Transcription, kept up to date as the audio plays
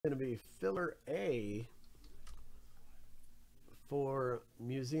Going to be filler A for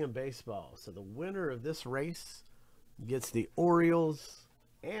Museum Baseball. So the winner of this race gets the Orioles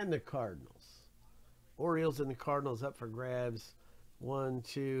and the Cardinals. Orioles and the Cardinals up for grabs. 1,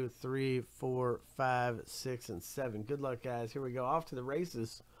 2, 3, 4, 5, 6, and 7. Good luck, guys. Here we go. Off to the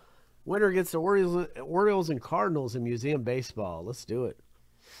races. Winner gets the Orioles and Cardinals in Museum Baseball. Let's do it.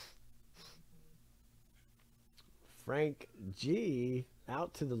 Frank G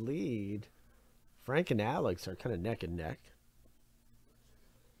out to the lead. Frank and Alex are kind of neck and neck.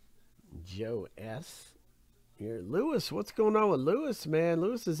 Joe S. Here. Lewis, what's going on with Lewis, man?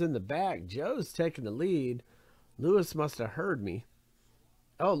 Lewis is in the back. Joe's taking the lead. Lewis must have heard me.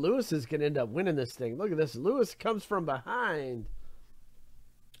 Oh, Lewis is going to end up winning this thing. Look at this. Lewis comes from behind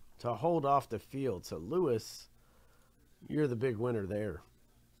to hold off the field. So, Lewis, you're the big winner there.